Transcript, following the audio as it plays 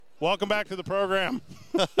welcome back to the program.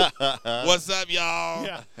 What's up, y'all?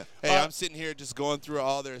 Yeah. Hey, I'm sitting here just going through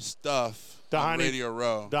all their stuff on Radio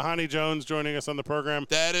Row. Dhani Jones joining us on the program.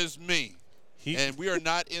 That is me. And we are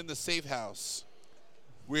not in the safe house.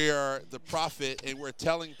 We are the prophet, and we're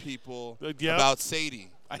telling people about Sadie.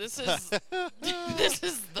 This is the and best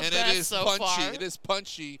it is so punchy. far. It is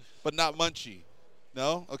punchy, but not munchy.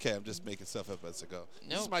 No? Okay, I'm just making stuff up as I go.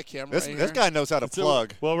 No. This is my camera This right this here. guy knows how to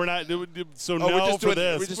plug. Well, we're not. So Oh, no we're just for doing,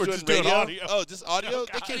 this. We're just doing radio? audio. Oh, just audio? Oh,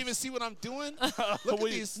 They can't gosh. even see what I'm doing? Look at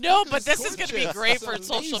these. No, look at but these this is going to be gorgeous. great This for is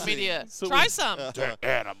social amazing. media. So Try we- some. The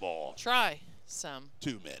animal. Try some.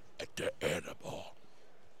 2 men at the animal.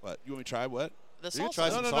 What? You want me to try what? The You can salsa. try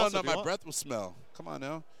No, some no, salsa no. if you My want. breath will smell. Come on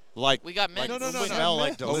now. Like We got mint. No, no, no. we no. smell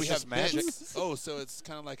like Oh, we delicious have magic. mints? Oh, so it's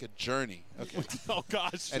kind of like a journey. Okay. Oh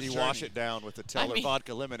gosh. And you wash it down with the Teller mean-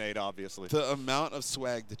 vodka lemonade, obviously. The amount of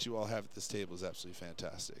swag that you all have at this table is absolutely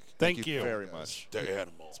fantastic. Thank you. very much. The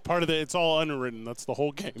animal. Part of it. It's all unwritten. That's the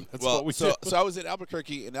whole game. That's Well, what we so do. I was in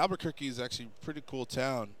Albuquerque, and Albuquerque is actually a pretty cool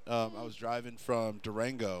town. I was driving from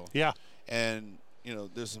Durango, Yeah. and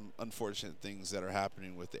there's some unfortunate things that are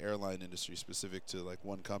happening with the airline industry, specific to like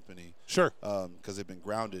one company, Sure. because they've been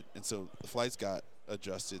grounded, and so the flights got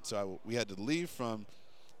adjusted. So we had to leave from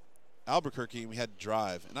Albuquerque, and we had to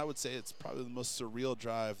drive. And I would say it's probably the most surreal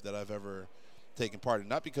drive that I've ever taken part in.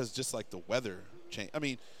 Not because just like the weather changed. I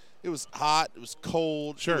mean, it was hot, it was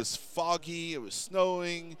cold, Sure. it was foggy, it was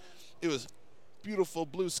snowing, it was beautiful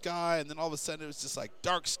blue sky, and then all of a sudden it was just like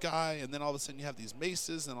dark sky, and then all of a sudden you have these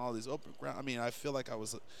mesas and all these open ground. I mean, I feel like it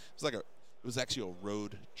was actually a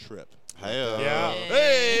road trip. Hey, Yeah.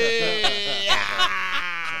 Hey,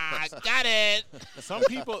 got it.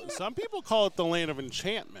 Some people call it the land of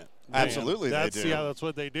enchantment. Absolutely, they That's do. Yeah, that's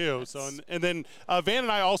what they do. So and then Van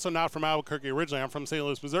and I also not from Albuquerque originally. I'm from St.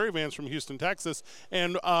 Louis, Missouri. Van's from Houston, Texas,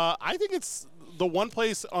 and I think it's the one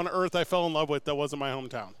place on earth I fell in love with that wasn't my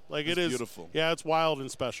hometown. Like It's it is beautiful. Yeah, it's wild and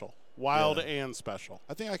special. Wild Yeah. and special.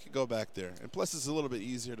 I think I could go back there, and plus it's a little bit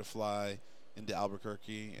easier to fly into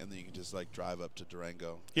Albuquerque, and then you can just like drive up to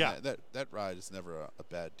Durango. Yeah. And that ride is never a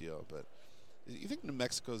bad deal. But you think New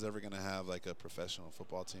Mexico is ever going to have like a professional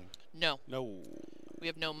football team? No, No. we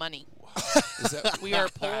have no money. Is that We are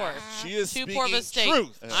poor. She is Too speaking poor of a state.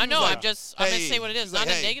 truth. I know. She's I'm going to say what it is. she's Not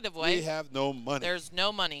like, in a negative way. We have no money. There's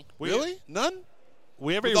no money. Really? None?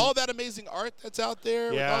 We have With all that amazing art that's out there,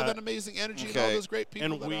 with Yeah. all that amazing energy, and all Okay. those great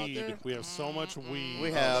people and that are out weed. there. We have so much weed. We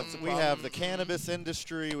that's have a we problem. have the cannabis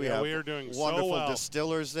industry. We Yeah, have we are doing so wonderful well.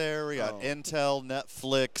 distillers there. We got Oh. Intel,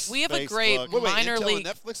 Netflix. We have a Facebook. great Wait, minor Intel league.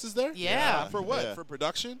 and Netflix is there? Yeah. For what? Yeah. For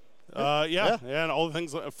production? Yeah, and all the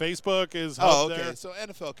things. Facebook is Oh, up okay. there. So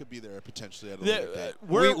NFL could be there potentially at a Yeah, later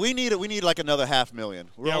date. We need like another 500,000.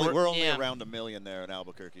 Yeah, We're only Yeah. around 1 million there in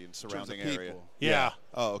Albuquerque and In terms of surrounding area. people. Yeah.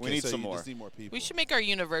 Oh, okay. We need so some you more. just need more people. We should make our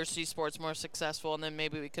university sports more successful, and then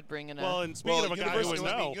maybe we could bring in a. Well, and speaking of a guy who would I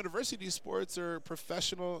mean, know, university sports are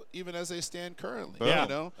professional even as they stand currently. Boom. Yeah. You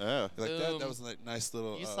know? Yeah. Like Boom. that was a nice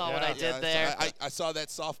little. You saw what I did there. I saw that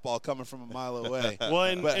softball coming from a mile away. well,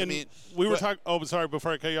 and, But, I and mean, we were but- talking. Oh, sorry,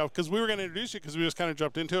 before I cut you off, because we were going to introduce you because we just kind of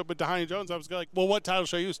jumped into it. But Dhani Jones, I was like, well, what title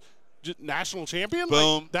should I use? National champion?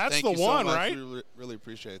 Boom. Like, that's Thank the you so one, much. right? We really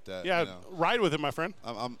appreciate that. Yeah, you know. ride with it, my friend.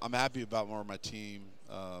 I'm happy about where my team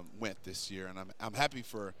went this year, and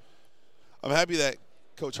I'm happy that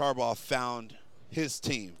Coach Harbaugh found his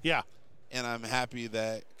team, Yeah, and I'm happy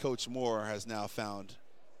that Coach Moore has now found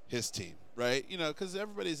his team. Right? You know, because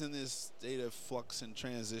everybody's in this state of flux and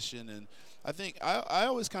transition, and I think I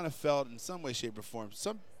always kind of felt in some way, shape, or form.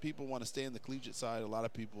 Some people want to stay in the collegiate side. A lot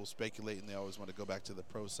of people speculate, and they always want to go back to the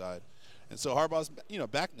pro side. And so Harbaugh's,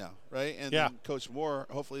 back now, right? And Yeah. then Coach Moore,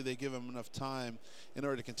 hopefully they give him enough time in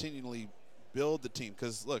order to continually build the team.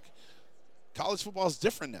 Because, look, college football is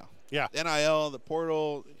different now. yeah, NIL, the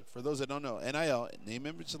portal, for those that don't know, NIL, name,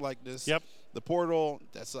 image, and likeness. Yep. The portal,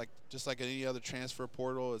 that's like just like any other transfer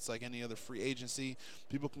portal. It's like any other free agency.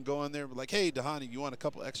 People can go in there and be like, hey, Dhani, you want a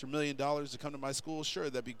couple extra $1 million to come to my school? Sure,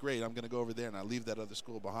 that'd be great. I'm going to go over there, and I leave that other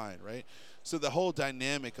school behind, right? So the whole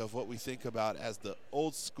dynamic of what we think about as the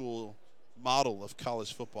old school model of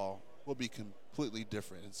college football will be completely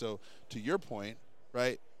different. And so to your point,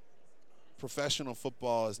 right, professional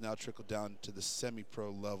football has now trickled down to the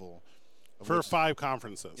semi-pro level. of for which- 5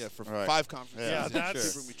 conferences. Yeah, for Right. 5 conferences. Yeah, And that's-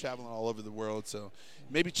 people will be traveling all over the world. So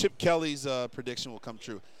maybe Chip Kelly's prediction will come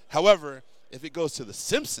true. However, if it goes to the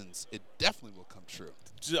Simpsons, it definitely will come true.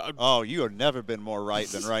 Oh, you have never been more right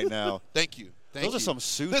than right now. Thank you. Thank Those you. are some The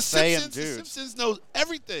soothsaying Simpsons, the dudes. Simpsons know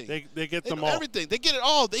everything. They get They them know all. everything. They get it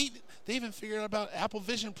all. They even figured out about Apple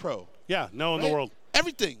Vision Pro. Yeah, no in the right? world.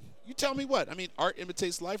 Everything. you tell me what. I mean, art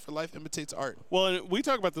imitates life, or life imitates art. Well, and we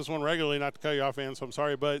talk about this one regularly, not to cut you off, Ann, so I'm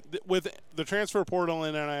sorry, but with the transfer portal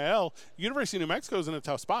and NIL, University of New Mexico is in a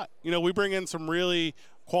tough spot. We bring in some really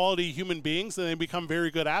quality human beings, and they become very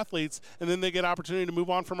good athletes, and then they get opportunity to move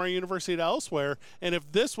on from our university to elsewhere. And if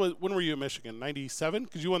this was, when were you at Michigan? 97?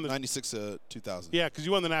 Because you won the 96 2000. Yeah, because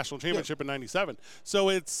you won the national championship in 97. So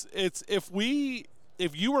it's if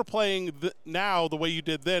you were playing now the way you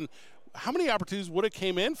did then, how many opportunities would have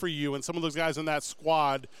came in for you and some of those guys in that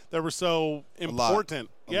squad that were so important?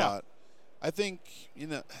 A lot. I think,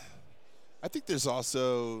 I think there's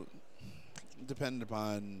also, dependent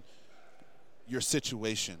upon your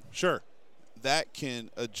situation. Sure. That can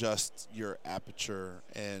adjust your aperture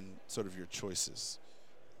and sort of your choices.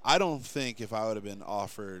 I don't think if I would have been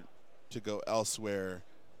offered to go elsewhere,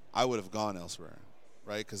 I would have gone elsewhere,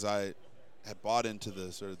 right? Because I had bought into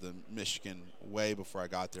the sort of the Michigan way before I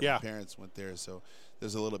got there. Yeah. My parents went there, so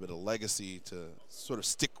there's a little bit of legacy to sort of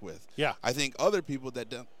stick with. Yeah. I think other people that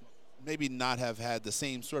don't, maybe not have had the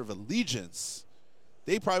same sort of allegiance,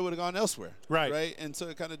 they probably would have gone elsewhere. Right. And so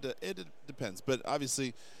it kind of it depends. But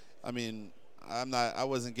obviously, I mean, I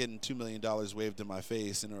wasn't getting $2 million waved in my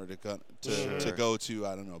face in order to go to,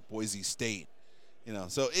 I don't know, Boise State.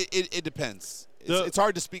 So it depends. It's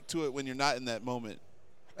hard to speak to it when you're not in that moment.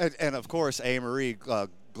 And of course, A.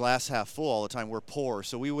 Glass half full all the time. We're poor,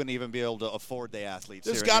 so we wouldn't even be able to afford the athletes.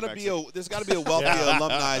 There's got to be a wealthy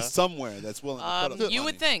alumni somewhere that's willing to put up the You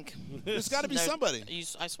money. would think. There's got to be somebody.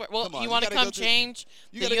 I swear. Well, Come on, you you want to gotta go come through- change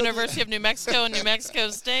you the gotta go through- University of New Mexico and New Mexico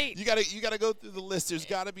State? You got to go through the list. There's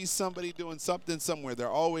got to be somebody doing something somewhere. There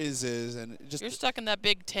always is, and just You're stuck in that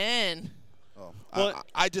Big Ten. Oh, Well-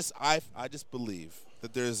 I just believe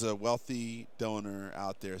that there's a wealthy donor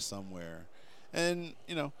out there somewhere, and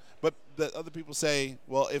but the other people say,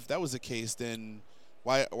 well, if that was the case, then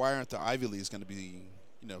why aren't the Ivy Leagues going to be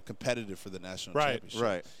competitive for the national championship?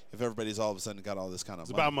 Right. If everybody's all of a sudden got all this kind of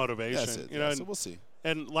It's money. about motivation. That's it. And, so we'll see.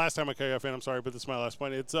 And last time I cut you off, and I'm sorry, but this is my last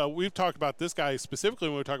point. It's we've talked about this guy specifically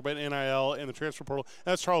when we talk about NIL and the transfer portal.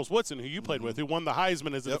 That's Charles Woodson, who you played with, who won the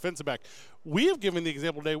Heisman as a defensive back. We have given the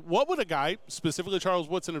example today. What would a guy, specifically Charles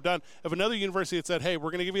Woodson, have done if another university had said, "Hey,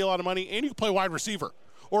 we're going to give you a lot of money, and you can play wide receiver,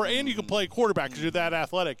 and you can play quarterback because you're that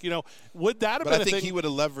athletic"? Would that have But been I a think thing? he would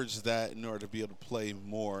have leveraged that in order to be able to play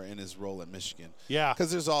more in his role at Michigan. Yeah.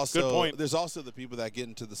 Because there's Good also point. there's also the people that get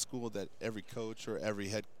into the school that every coach or every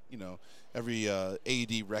head every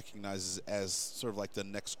AD recognizes as sort of like the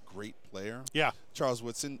next great player. Yeah. Charles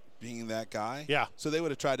Woodson being that guy. Yeah. So they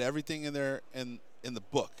would have tried everything in the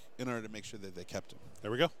book in order to make sure that they kept him.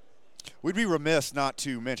 There we go. We'd be remiss not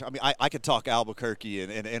to mention. I mean, I could talk Albuquerque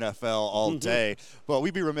and NFL all day, but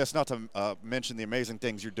we'd be remiss not to mention the amazing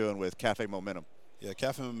things you're doing with Cafe Momentum. Yeah,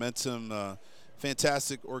 Cafe Momentum,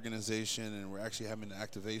 fantastic organization, and we're actually having an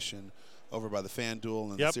activation over by the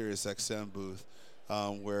FanDuel and the SiriusXM booth,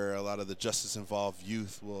 where a lot of the justice-involved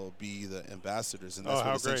youth will be the ambassadors, and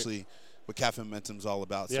that's essentially what Cafe Momentum's all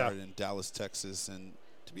about. Started in Dallas, Texas, and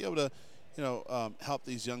to be able to help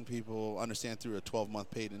these young people understand through a 12-month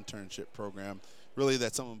paid internship program, really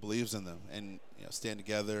that someone believes in them, and Stand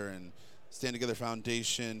Together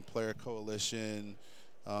Foundation, Player Coalition,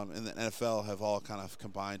 and the NFL have all kind of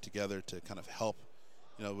combined together to kind of help,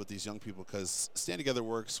 with these young people, because Stand Together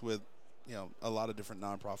works with, a lot of different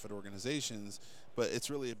nonprofit organizations, but it's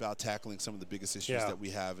really about tackling some of the biggest issues that we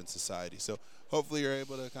have in society. So hopefully you're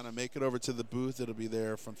able to kind of make it over to the booth. It'll be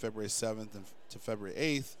there from February 7th to February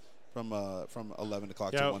 8th. From 11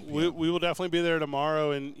 o'clock to 1 p.m. We will definitely be there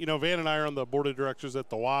tomorrow. And, Van and I are on the board of directors at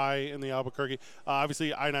the Y in the Albuquerque.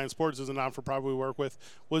 Obviously, I-9 Sports is a non-for-profit we work with.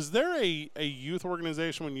 Was there a youth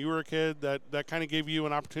organization when you were a kid that kind of gave you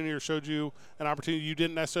an opportunity or showed you an opportunity you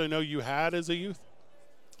didn't necessarily know you had as a youth?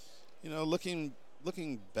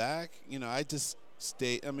 Looking back, I just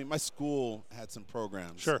stayed. I mean, my school had some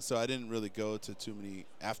programs. Sure. So I didn't really go to too many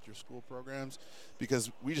after-school programs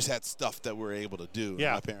because we just had stuff that we were able to do.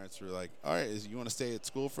 Yeah. My parents were like, all right, you want to stay at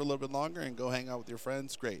school for a little bit longer and go hang out with your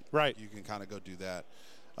friends? Great. Right. You can kind of go do that.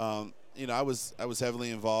 I was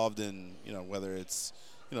heavily involved in, whether it's,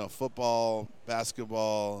 football,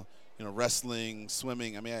 basketball, wrestling,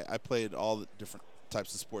 swimming. I mean, I played all the different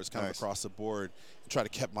types of sports kind of across the board and try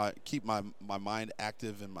to keep my mind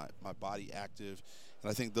active and my body active. And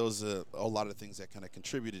I think those are a lot of things that kind of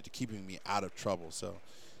contributed to keeping me out of trouble. So,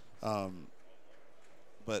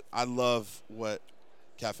 but I love what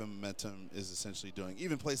Cafe Momentum is essentially doing.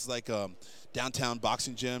 Even places like Downtown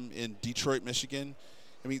Boxing Gym in Detroit, Michigan.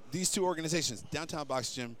 I mean, these two organizations, Downtown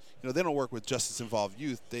Boxing Gym, they don't work with justice-involved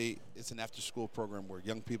youth. It's an after-school program where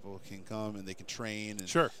young people can come and they can train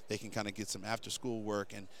and they can kind of get some after-school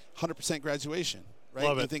work and 100% graduation. right?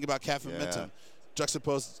 Love You it. think about Cafe Yeah. Momentum.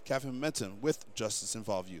 Juxtapose Cafe Momentum with Justice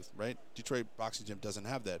Involved Youth, right? Detroit Boxing Gym doesn't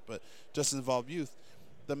have that, but Justice Involved Youth,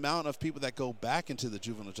 the amount of people that go back into the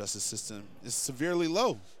juvenile justice system is severely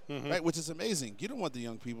low, right? Which is amazing. You don't want the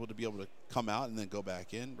young people to be able to come out and then go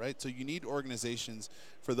back in, right? So you need organizations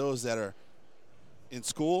for those that are in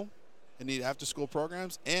school and need after-school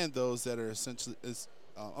programs, and those that are essentially,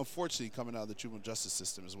 unfortunately, coming out of the juvenile justice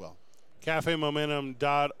system as well.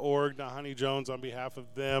 CafeMomentum.org. Dhani Jones on behalf of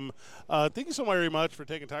them. Thank you so very much for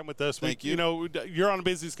taking time with us. Thank you. You know, you're on a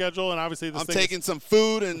busy schedule, and obviously this I'm thing is- taking some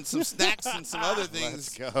food and some snacks and some other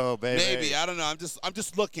Let's things. go, baby. Maybe, I don't know. I'm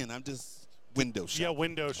just looking. I'm just window shopping. Yeah,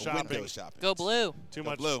 window shopping. Window shopping. Go blue. Too Go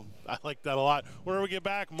much. blue. I like that a lot. When we get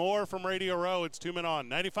back, more from Radio Row. It's 2 Men On,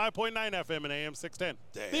 95.9 FM and AM 610.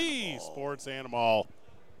 Damn. The Sports Animal.